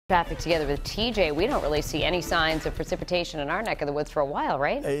Traffic together with TJ. We don't really see any signs of precipitation in our neck of the woods for a while,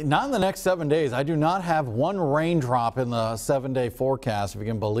 right? Not in the next 7 days. I do not have one raindrop in the 7-day forecast, if you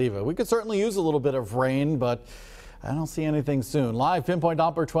can believe it. We could certainly use a little bit of rain, but I don't see anything soon. Live Pinpoint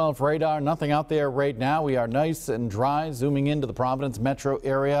Doppler 12 radar. Nothing out there right now. We are nice and dry. Zooming into the Providence metro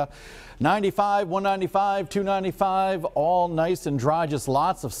area. 95, 195, 295, all nice and dry. Just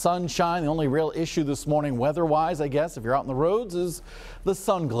lots of sunshine. The only real issue this morning weather-wise, I guess, if you're out on the roads, is the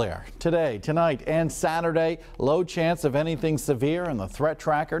sun glare. Today, tonight, and Saturday, low chance of anything severe in the threat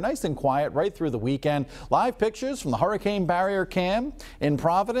tracker. Nice and quiet right through the weekend. Live pictures from the hurricane barrier cam in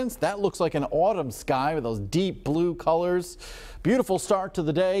Providence. That looks like an autumn sky with those deep blue colors. Beautiful start to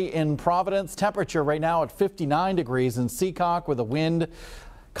the day in Providence. Temperature right now at 59 degrees in Seacock with a wind.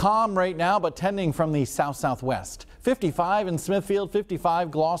 Calm right now, but tending from the south-southwest. 55 in Smithfield,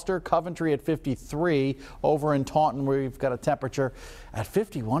 55 Gloucester, Coventry at 53. Over in Taunton, we've got a temperature at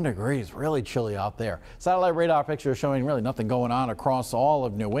 51 degrees. Really chilly out there. Satellite radar picture showing really nothing going on across all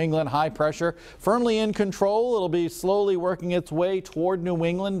of New England. High pressure firmly in control. It'll be slowly working its way toward New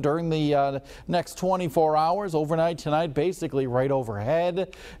England during the next 24 hours. Overnight tonight, basically right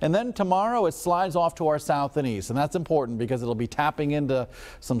overhead. And then tomorrow it slides off to our south and east. And that's important because it'll be tapping into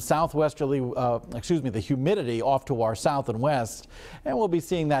some southwesterly, the humidity off to our south and west, and we'll be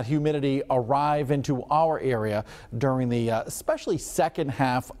seeing that humidity arrive into our area during the especially second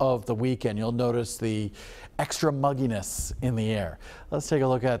half of the weekend. You'll notice the extra mugginess in the air. Let's take a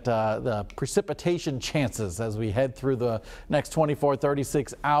look at the precipitation chances as we head through the next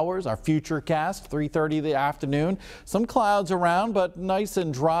 36 hours. Our Futurecast, 3:30 in the afternoon. Some clouds around, but nice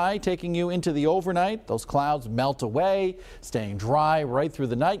and dry, taking you into the overnight. Those clouds melt away, staying dry right through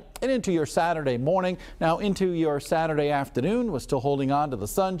the night and into your Saturday morning. Now into your Saturday afternoon, we're still holding on to the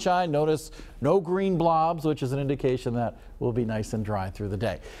sunshine. Notice no green blobs, which is an indication that we'll be nice and dry through the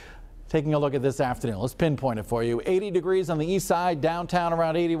day. Taking a look at this afternoon, let's pinpoint it for you. 80 degrees on the east side, downtown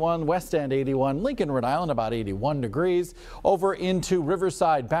around 81, west end 81, Lincoln, Rhode Island about 81 degrees. Over into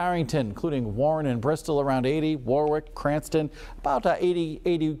Riverside, Barrington, including Warren and Bristol around 80, Warwick, Cranston about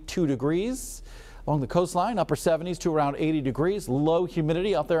 82 degrees. Along the coastline, upper 70s to around 80 degrees. Low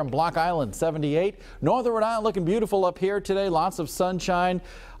humidity up there on Block Island, 78. Northern Rhode Island looking beautiful up here today. Lots of sunshine.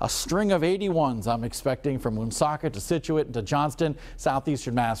 A string of 81s I'm expecting from Woonsocket to Scituate to Johnston.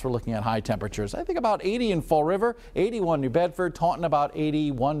 Southeastern Mass, we're looking at high temperatures. I think about 80 in Fall River, 81 New Bedford, Taunton about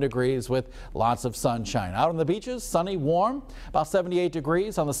 81 degrees with lots of sunshine. Out on the beaches, sunny, warm, about 78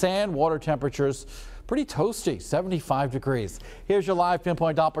 degrees. On the sand, water temperatures pretty toasty, 75 degrees. Here's your live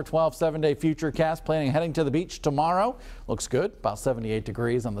Pinpoint Doppler 12 7-day Futurecast. Planning heading to the beach tomorrow. Looks good, about 78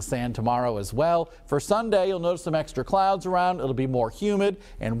 degrees on the sand tomorrow as well. For Sunday, you'll notice some extra clouds around. It'll be more humid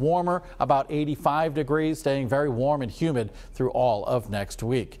and warmer, about 85 degrees, staying very warm and humid through all of next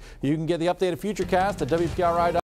week. You can get the updated Futurecast at WPRI.